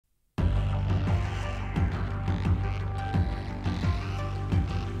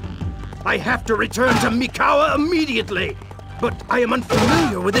I have to return to Mikawa immediately. But I am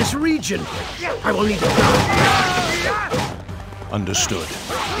unfamiliar with this region. I will need a guide. Understood.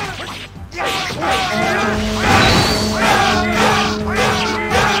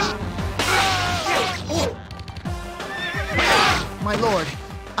 My lord,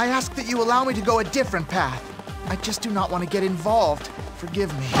 I ask that you allow me to go a different path. I just do not want to get involved.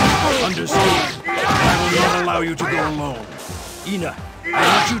 Forgive me. Understood. I will not allow you to go alone. Ina, I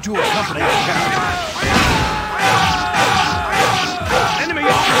want you to accompany the captain. Enemy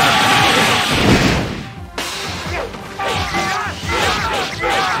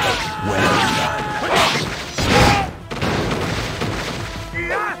Well done.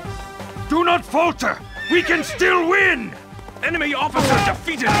 Do not falter! We can still win! Enemy officer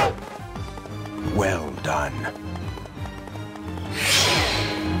defeated! Well done.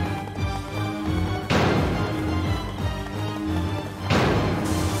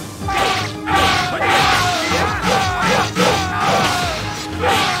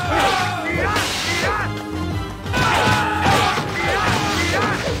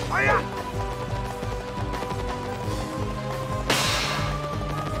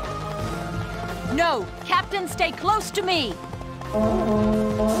 No! Captain, stay close to me!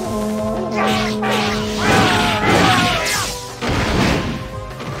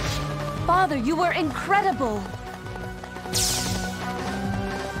 Father, you were incredible!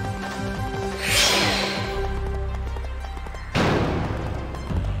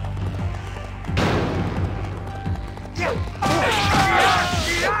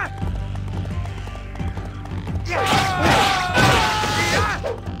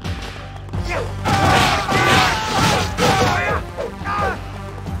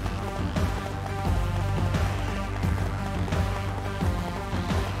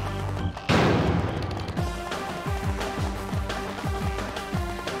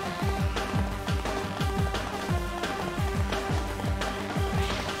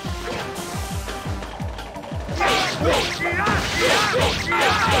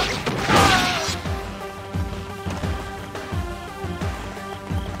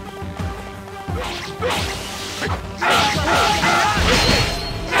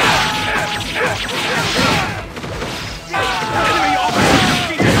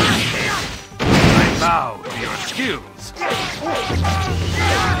 I bow to your skills.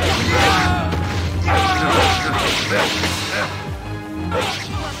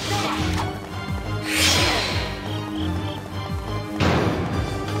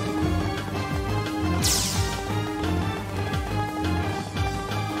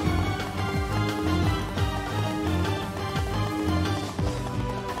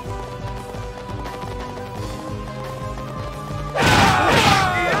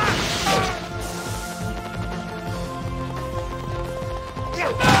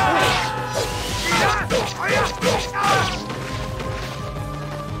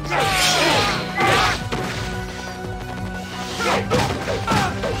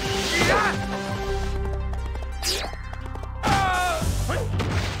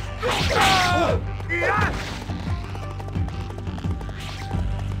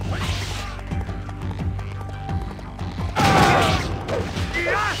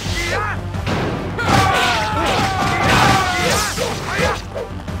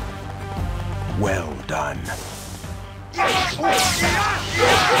 Well done.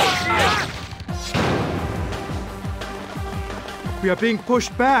 We are being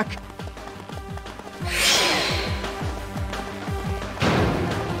pushed back.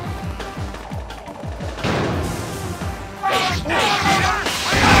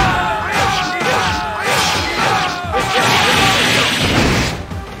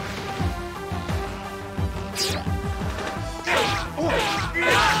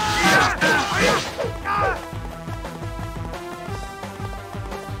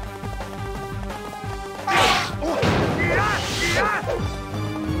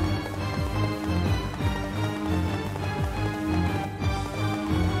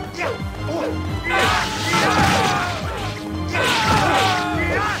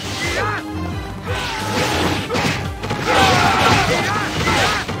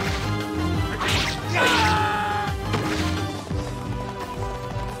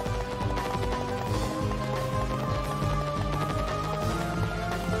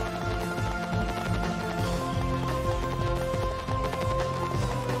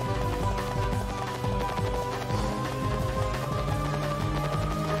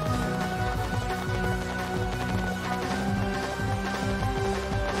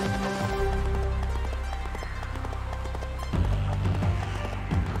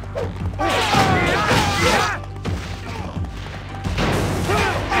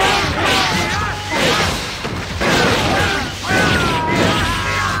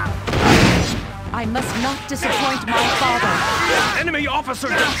 Enemy officer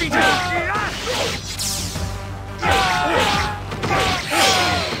defeated!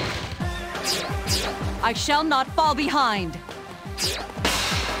 I shall not fall behind.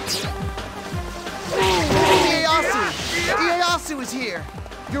 Ieyasu! Ieyasu is here!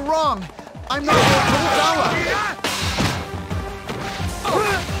 You're wrong! I'm not Lord Tokugawa!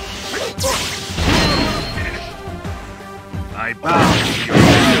 I bow to your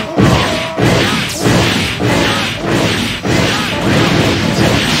will!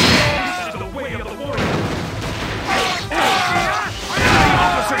 This is the way of the warrior! Enemy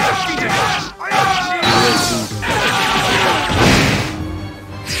officer defeated!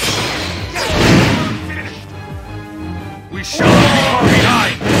 We shall not be far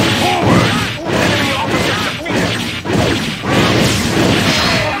behind! Forward! Enemy officer defeated!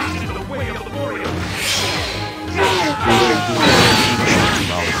 This is the way of the warrior!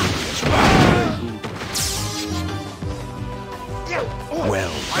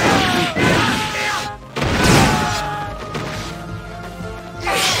 Well.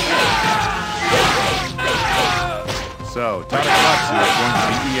 So, Tadakatsu is going to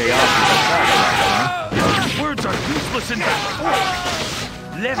be Ieyasu's attack, huh? Words are useless in battle.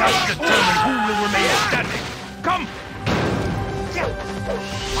 Let us determine who will remain standing. Come!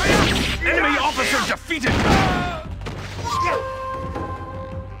 Enemy officer defeated!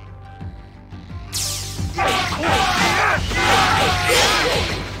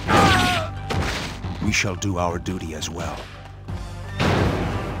 We shall do our duty as well.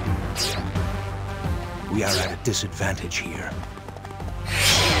 We are at a disadvantage here.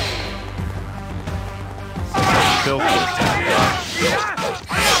 Filthy attack.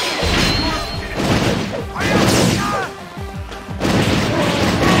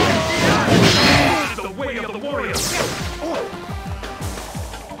 This is the way of the warrior!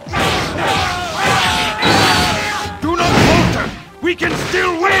 Do not falter! We can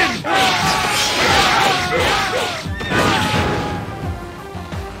still win!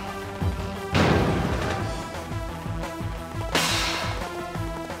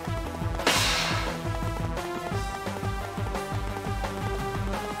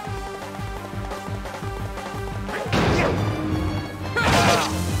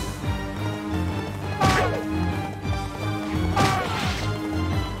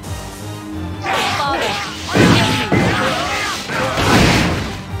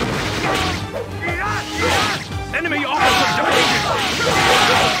 Enemy officer defeated!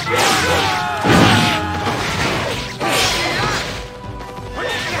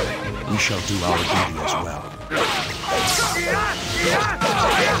 We shall do our duty as well.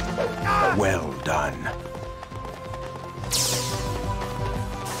 Well done.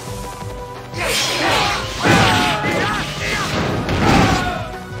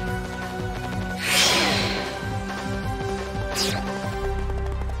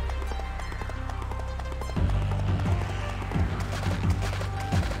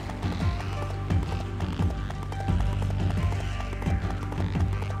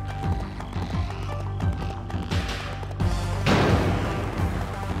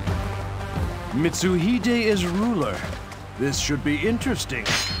 Mitsuhide is ruler. This should be interesting.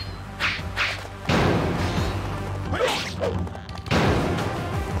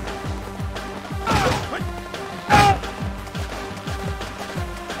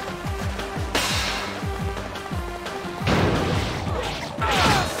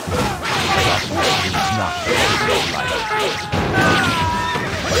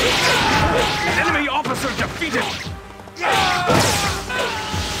 Enemy officer defeated!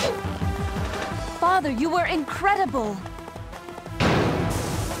 Father, you were incredible.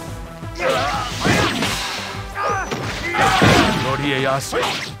 Lord Ieyasu,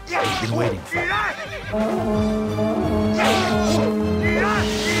 we've been waiting for you.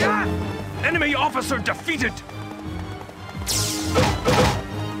 Enemy officer defeated!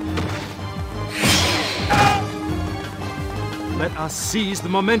 Let us seize the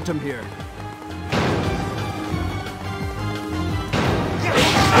momentum here.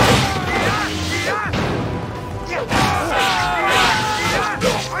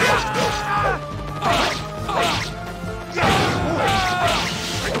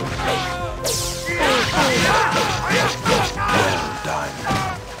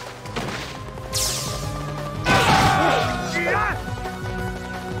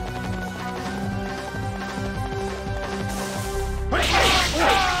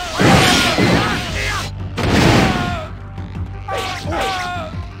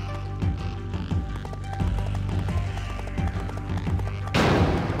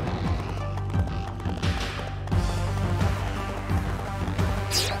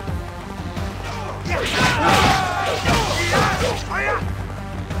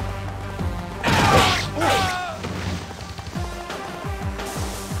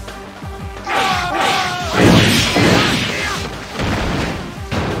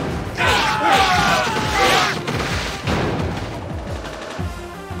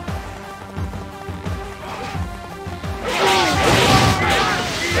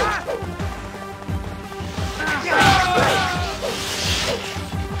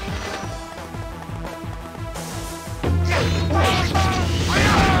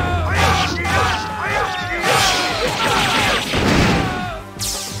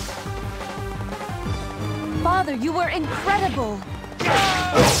 incredible!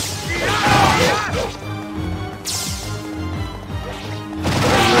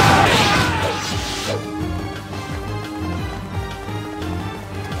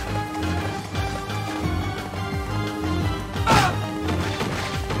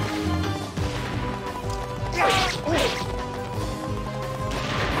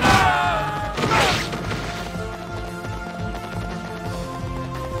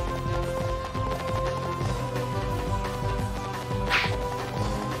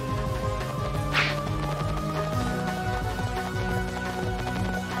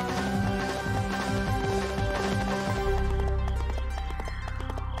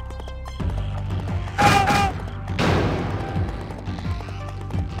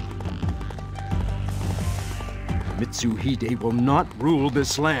 Mitsuhide will not rule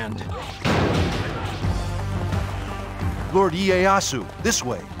this land. Lord Ieyasu, this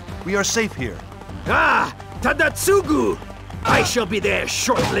way. We are safe here. Ah! Tadakatsu! I shall be there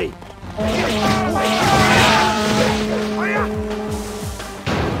shortly.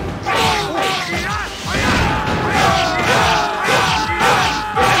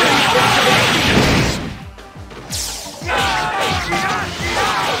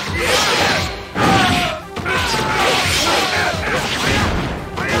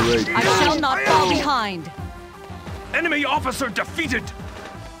 I shall not fall behind. Enemy officer defeated!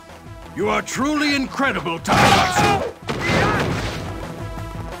 You are truly incredible, Tadakatsu.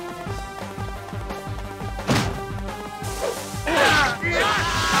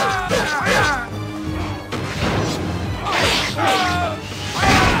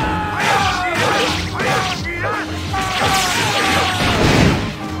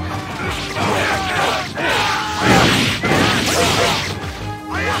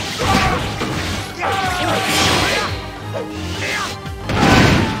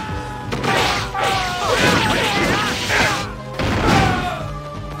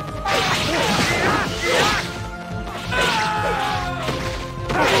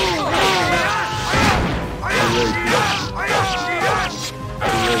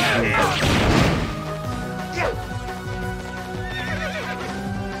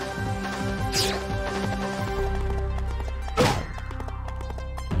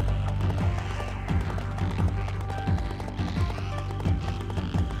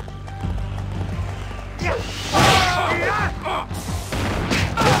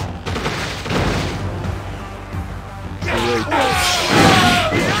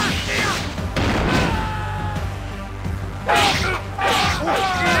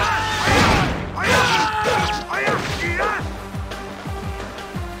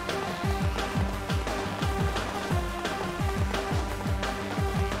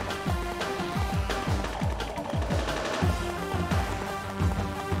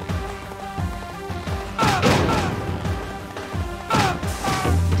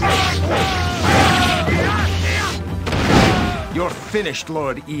 You're finished,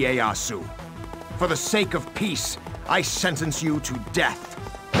 Lord Ieyasu. For the sake of peace, I sentence you to death.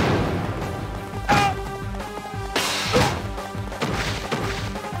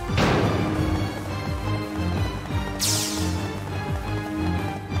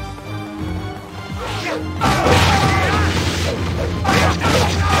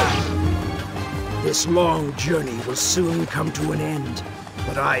 This long journey will soon come to an end,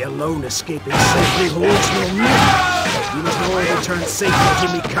 but I alone escaping safely holds no meaning. We must all return safely to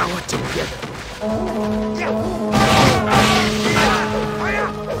Mikawa together.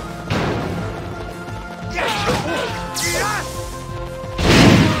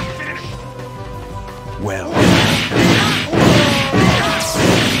 Well.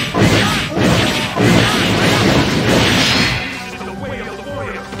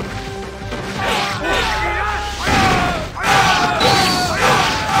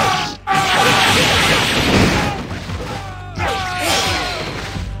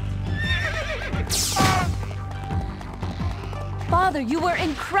 Father, you were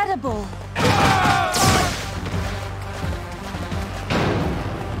incredible!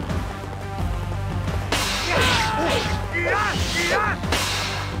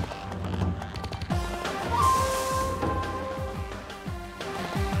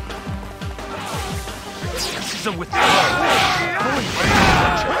 This is a withdrawal.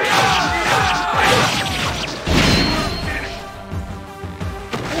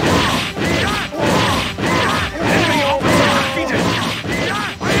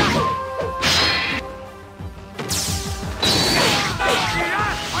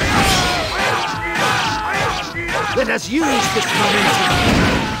 Let us use this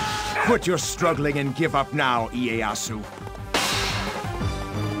momentum. Quit your struggling and give up now, Ieyasu.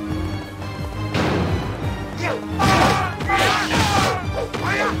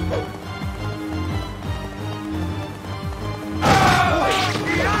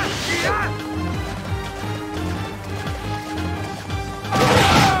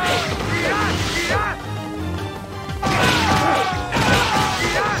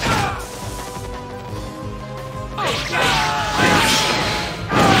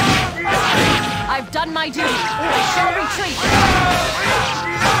 done my duty. I shall retreat.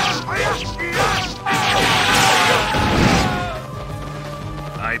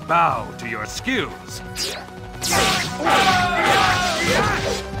 I bow to your skills.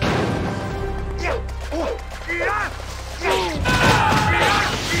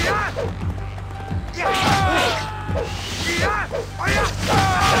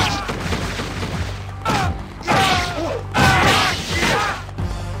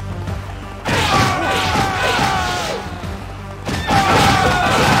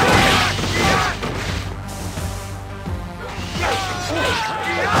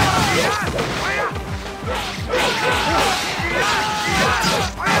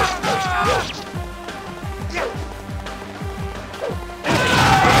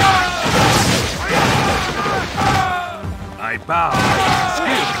 I bow to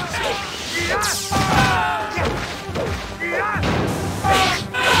your skills.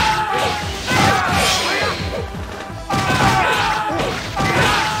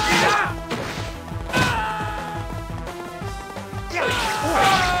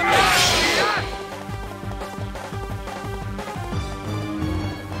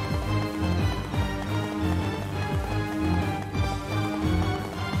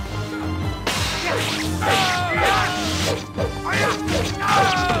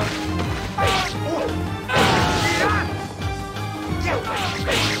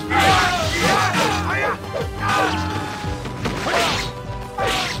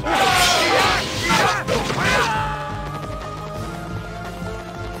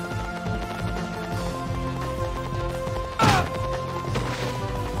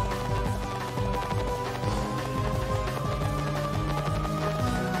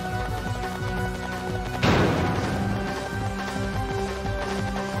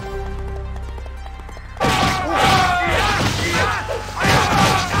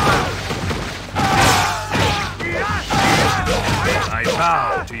 I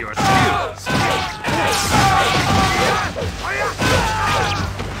bow to your skills.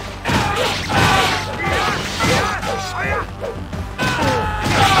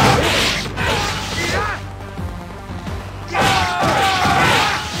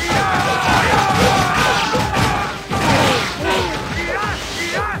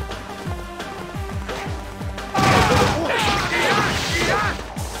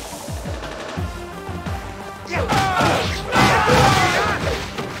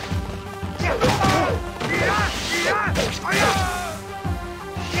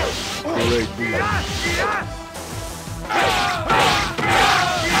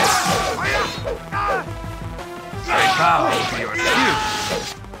 I bow to your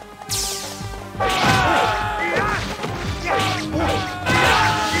skills.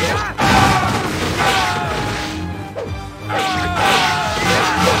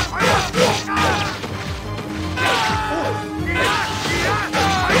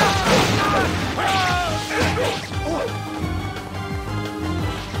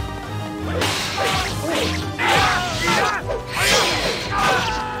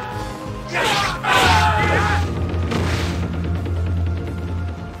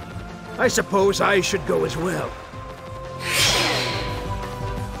 I suppose I should go as well.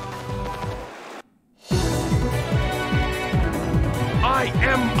 I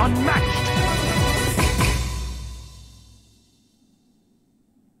am unmatched.